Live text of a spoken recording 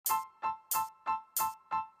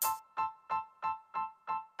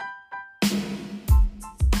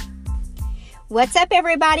What's up,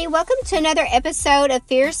 everybody? Welcome to another episode of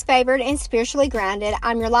Fierce, Favored, and Spiritually Grounded.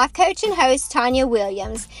 I'm your life coach and host, Tanya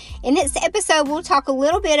Williams. In this episode, we'll talk a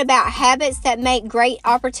little bit about habits that make great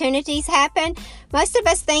opportunities happen. Most of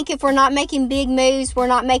us think if we're not making big moves, we're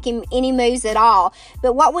not making any moves at all.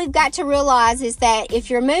 But what we've got to realize is that if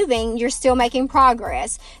you're moving, you're still making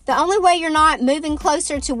progress. The only way you're not moving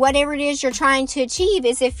closer to whatever it is you're trying to achieve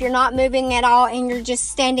is if you're not moving at all and you're just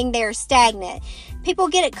standing there stagnant. People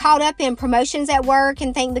get it caught up in promotions at work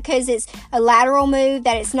and think because it's a lateral move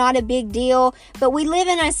that it's not a big deal. But we live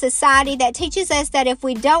in a society that teaches us that if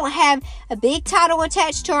we don't have a big title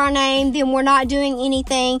attached to our name, then we're not doing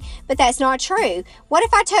anything. But that's not true. What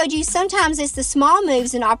if I told you sometimes it's the small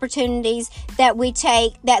moves and opportunities that we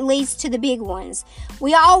take that leads to the big ones?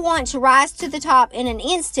 We all want to rise to the top in an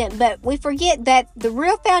instant, but we forget that the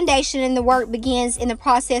real foundation in the work begins in the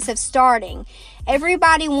process of starting.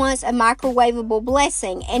 Everybody wants a microwavable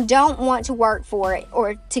blessing and don't want to work for it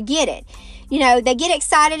or to get it. You know, they get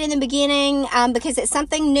excited in the beginning because it's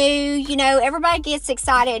something new. You know, everybody gets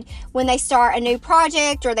excited when they start a new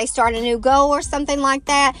project or they start a new goal or something like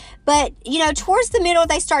that. But, you know, towards the middle,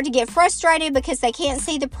 they start to get frustrated because they can't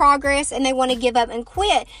see the progress and they want to give up and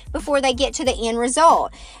quit before they get to the end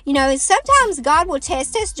result. You know, sometimes God will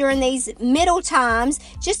test us during these middle times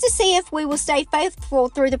just to see if we will stay faithful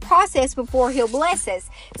through the process before He'll bless us.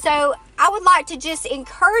 So I would like to just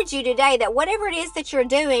encourage you today that whatever it is that you're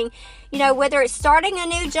doing, you know, whether it's starting a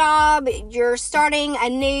new job, you're starting a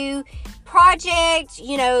new project,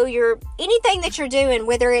 you know, anything that you're doing,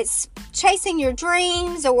 whether it's chasing your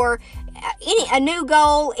dreams or a new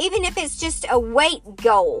goal, even if it's just a weight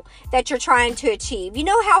goal that you're trying to achieve. You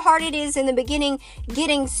know how hard it is in the beginning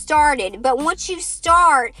getting started, but once you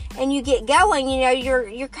start and you get going, you know,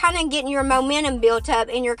 you're kind of getting your momentum built up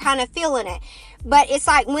and you're kind of feeling it. But it's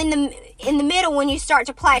like in the middle when you start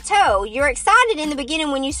to plateau. You're excited in the beginning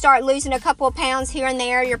when you start losing a couple of pounds here and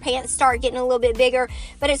there. Your pants start getting a little bit bigger.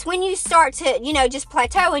 But it's when you start to, you know, just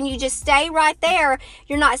plateau and you just stay right there.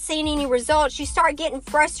 You're not seeing any results. You start getting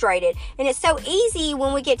frustrated. And it's so easy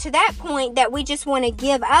when we get to that point that we just want to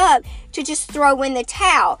give up, to just throw in the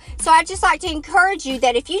towel. So I just like to encourage you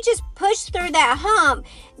that if you just push through that hump,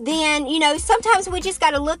 then, you know, sometimes we just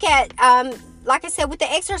got to look at, like I said, with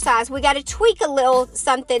the exercise, we got to tweak a little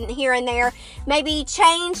something here and there. Maybe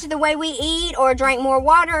change the way we eat or drink more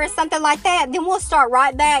water or something like that. Then we'll start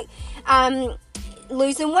right back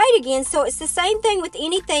losing weight again. So it's the same thing with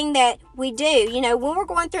anything that we do. You know, when we're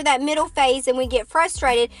going through that middle phase and we get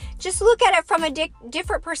frustrated, just look at it from a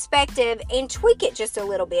different perspective and tweak it just a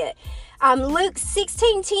little bit. Luke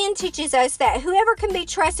 16:10 teaches us that whoever can be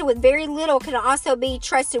trusted with very little can also be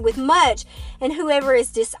trusted with much, and whoever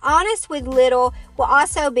is dishonest with little will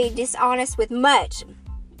also be dishonest with much.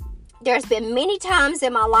 There's been many times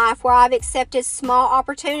in my life where I've accepted small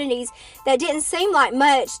opportunities that didn't seem like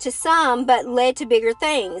much to some, but led to bigger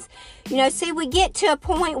things. You know, see, we get to a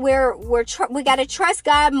point where we got to trust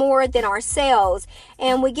God more than ourselves.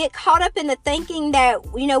 And we get caught up in the thinking that,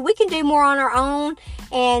 you know, we can do more on our own.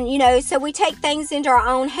 And, you know, so we take things into our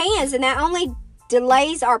own hands, and that only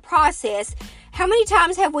delays our process. How many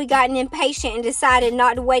times have we gotten impatient and decided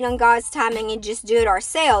not to wait on God's timing and just do it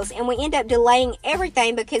ourselves? And we end up delaying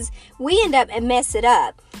everything because we end up and mess it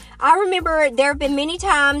up. I remember there have been many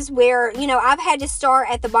times where, you know, I've had to start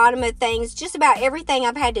at the bottom of things, just about everything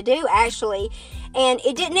I've had to do, actually. And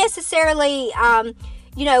it didn't necessarily,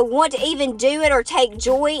 you know, want to even do it or take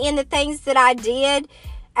joy in the things that I did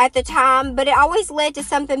at the time, but it always led to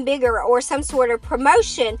something bigger or some sort of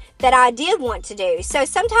promotion that I did want to do. So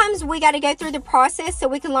sometimes we got to go through the process so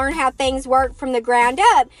we can learn how things work from the ground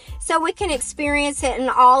up, so we can experience it in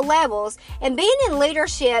all levels. And being in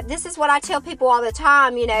leadership, this is what I tell people all the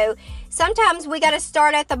time, you know, sometimes we got to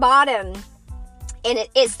start at the bottom. And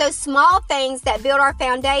it's those small things that build our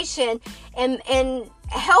foundation and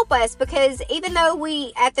help us, because even though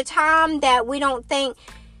we, at the time that we don't think,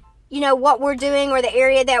 you know, what we're doing or the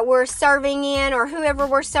area that we're serving in or whoever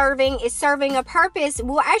we're serving is serving a purpose,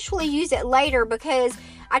 we'll actually use it later. Because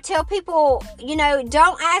I tell people, you know,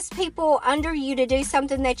 don't ask people under you to do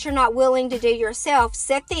something that you're not willing to do yourself.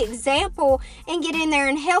 Set the example and get in there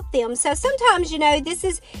and help them. So sometimes, you know, this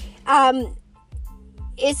is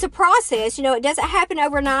it's a process. You know, it doesn't happen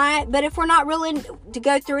overnight, but if we're not willing to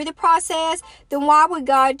go through the process, then why would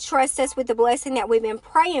God trust us with the blessing that we've been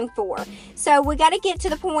praying for? So we got to get to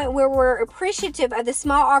the point where we're appreciative of the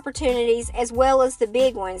small opportunities as well as the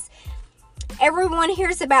big ones. Everyone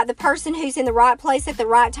hears about the person who's in the right place at the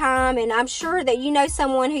right time, and I'm sure that you know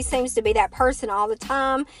someone who seems to be that person all the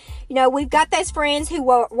time. You know, we've got those friends who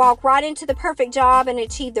walk right into the perfect job and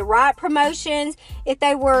achieve the right promotions. If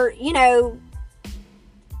they were, you know,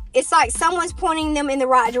 it's like someone's pointing them in the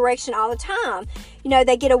right direction all the time. You know,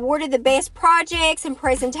 they get awarded the best projects and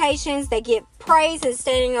presentations. They get praise and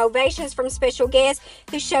standing ovations from special guests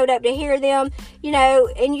who showed up to hear them. You know,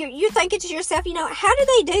 and you're thinking to yourself, you know, how do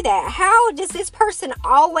they do that? How does this person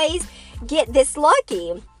always get this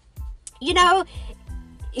lucky? You know,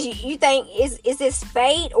 you think, is this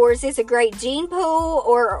fate, or is this a great gene pool,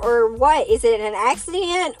 or what? Is it an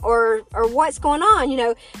accident, or what's going on? You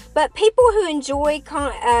know, but people who enjoy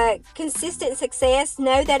consistent success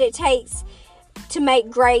know that it takes to make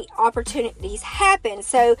great opportunities happen.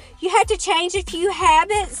 So you have to change a few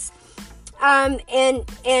habits.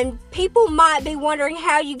 And people might be wondering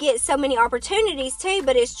how you get so many opportunities too,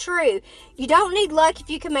 but it's true. You don't need luck if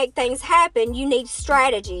you can make things happen. You need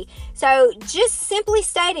strategy. So just simply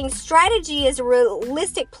stating, strategy is a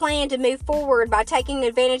realistic plan to move forward by taking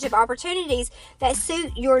advantage of opportunities that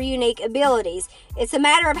suit your unique abilities. It's a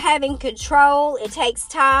matter of having control. It takes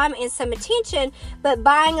time and some attention, but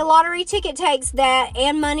buying a lottery ticket takes that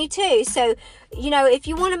and money too. So, you know, if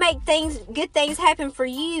you want to make good things happen for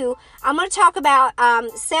you, I'm going to talk about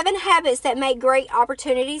 7 habits that make great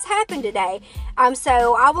opportunities happen today.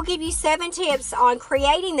 So I will give you 7 tips on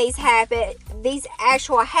creating these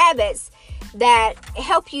actual habits that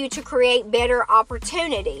help you to create better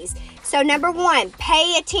opportunities. So number 1,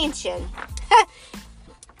 pay attention.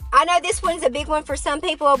 I know this one's a big one for some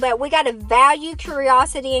people, but we got to value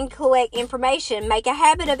curiosity and collect information. Make a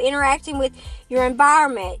habit of interacting with your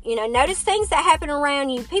environment. You know, notice things that happen around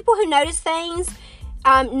you. People who notice things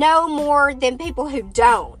know more than people who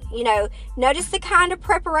don't. You know, notice the kind of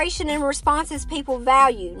preparation and responses people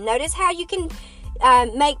value. Notice how you can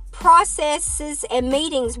make processes and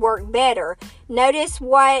meetings work better. Notice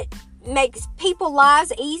what makes people's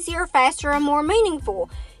lives easier, faster, and more meaningful.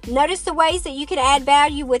 Notice the ways that you can add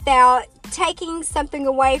value without taking something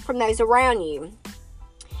away from those around you.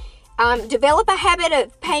 Develop a habit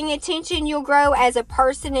of paying attention. You'll grow as a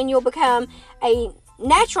person, and you'll become a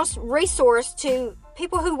natural resource to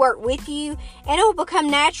people who work with you, and it will become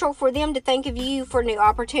natural for them to think of you for new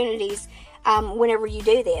opportunities whenever you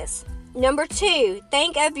do this. Number 2,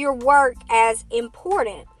 think of your work as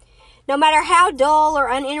important. No matter how dull or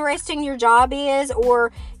uninteresting your job is,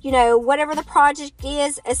 or, you know, whatever the project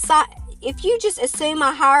is, if you just assume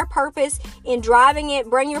a higher purpose in driving it,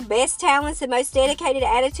 bring your best talents and most dedicated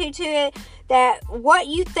attitude to it, that what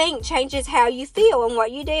you think changes how you feel and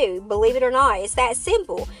what you do. Believe it or not, it's that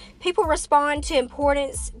simple. People respond to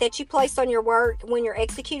importance that you place on your work when you're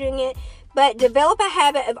executing it, but develop a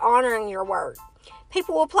habit of honoring your work.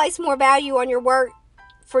 People will place more value on your work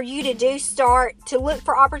for you to start to look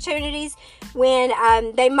for opportunities when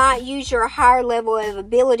they might use your higher level of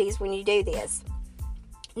abilities when you do this.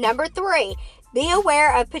 Number 3, be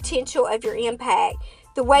aware of potential of your impact.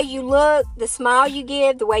 The way you look, the smile you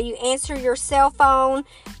give, the way you answer your cell phone,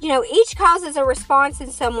 you know, each causes a response in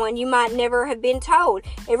someone you might never have been told.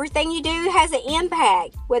 Everything you do has an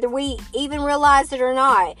impact, whether we even realize it or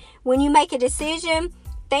not. When you make a decision,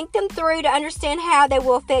 think them through to understand how they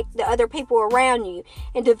will affect the other people around you,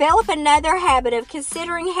 and develop another habit of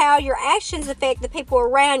considering how your actions affect the people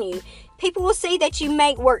around you. People will see that you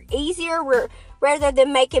make work easier rather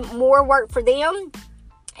than making more work for them,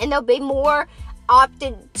 and they'll be more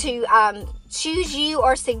opted to choose you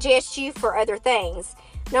or suggest you for other things.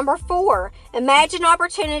 Number 4, imagine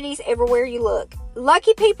opportunities everywhere you look.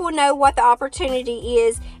 Lucky people know what the opportunity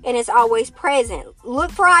is, and it's always present.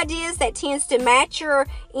 Look for ideas that tends to match your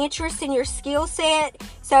interest and your skill set.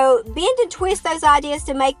 So bend and twist those ideas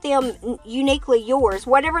to make them uniquely yours,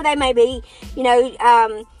 whatever they may be. You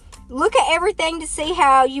know, look at everything to see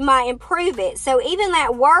how you might improve it. So even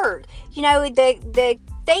that work, you know, the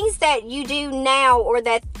things that you do now, or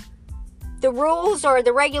that the rules or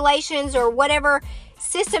the regulations or whatever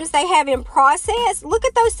systems they have in process, look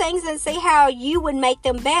at those things and see how you would make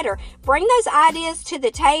them better. Bring those ideas to the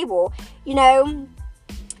table. You know,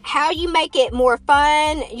 how you make it more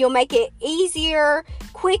fun, you'll make it easier,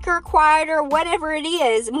 quicker, quieter, whatever it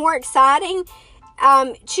is, more exciting.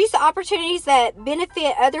 Choose the opportunities that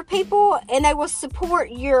benefit other people, and they will support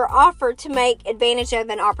your offer to make advantage of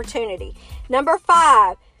an opportunity. Number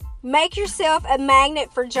 5, make yourself a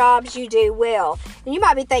magnet for jobs you do well. And you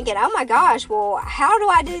might be thinking, oh my gosh, well, how do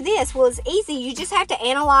I do this? Well, it's easy. You just have to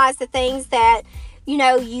analyze the things that you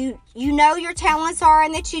know your talents are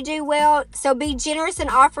and that you do well. So be generous in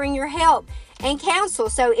offering your help and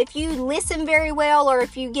counsel. So if you listen very well, or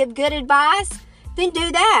if you give good advice, then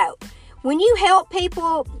do that. When you help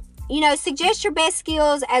people, you know, suggest your best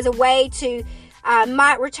skills as a way to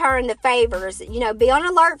might return the favors. Be on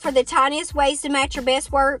alert for the tiniest ways to match your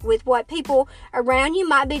best work with what people around you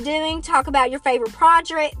might be doing. Talk about your favorite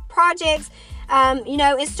projects.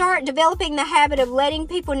 And start developing the habit of letting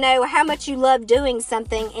people know how much you love doing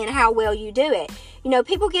something and how well you do it.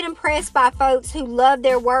 People get impressed by folks who love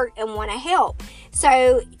their work and want to help.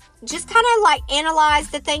 So just kind of like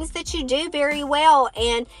analyze the things that you do very well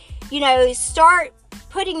and, start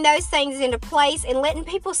putting those things into place and letting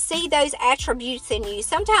people see those attributes in you.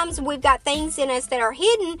 Sometimes we've got things in us that are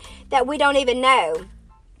hidden that we don't even know.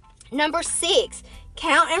 Number 6,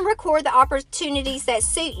 count and record the opportunities that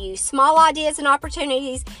suit you. Small ideas and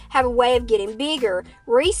opportunities have a way of getting bigger.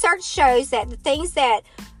 Research shows that the things that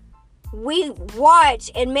we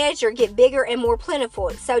watch and measure get bigger and more plentiful.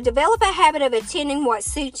 So develop a habit of attending what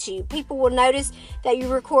suits you. People will notice that you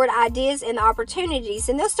record ideas and opportunities,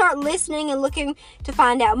 and they'll start listening and looking to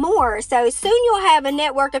find out more. So soon you'll have a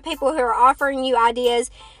network of people who are offering you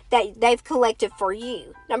ideas that they've collected for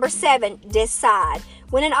you. Number 7, decide.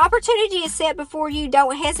 When an opportunity is set before you,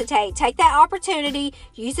 don't hesitate. Take that opportunity,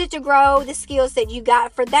 use it to grow the skills that you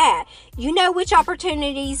got for that. You know which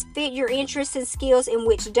opportunities fit your interests and skills and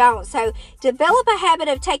which don't. So develop a habit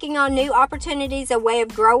of taking on new opportunities, a way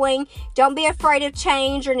of growing. Don't be afraid of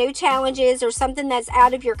change or new challenges or something that's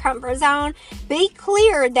out of your comfort zone. Be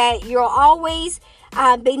clear that you'll always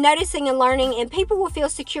be noticing and learning, and people will feel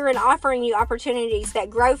secure in offering you opportunities that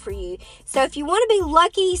grow for you. So if you want to be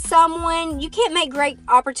lucky someone, you can't make great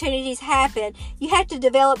opportunities happen. You have to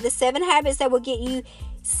develop the 7 habits that will get you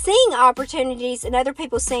seeing opportunities and other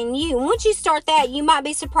people seeing you. Once you start that, you might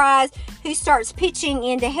be surprised who starts pitching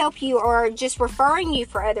in to help you or just referring you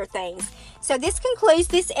for other things. So this concludes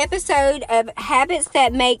this episode of Habits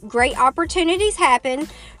That Make Great Opportunities Happen.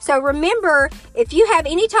 So remember, if you have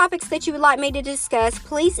any topics that you would like me to discuss,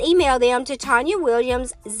 please email them to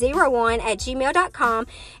TanyaWilliams01@gmail.com.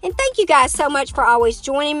 And thank you guys so much for always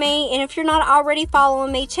joining me. And if you're not already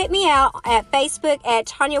following me, check me out at Facebook at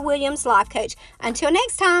Tanya Williams Life Coach. Until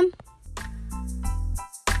next time.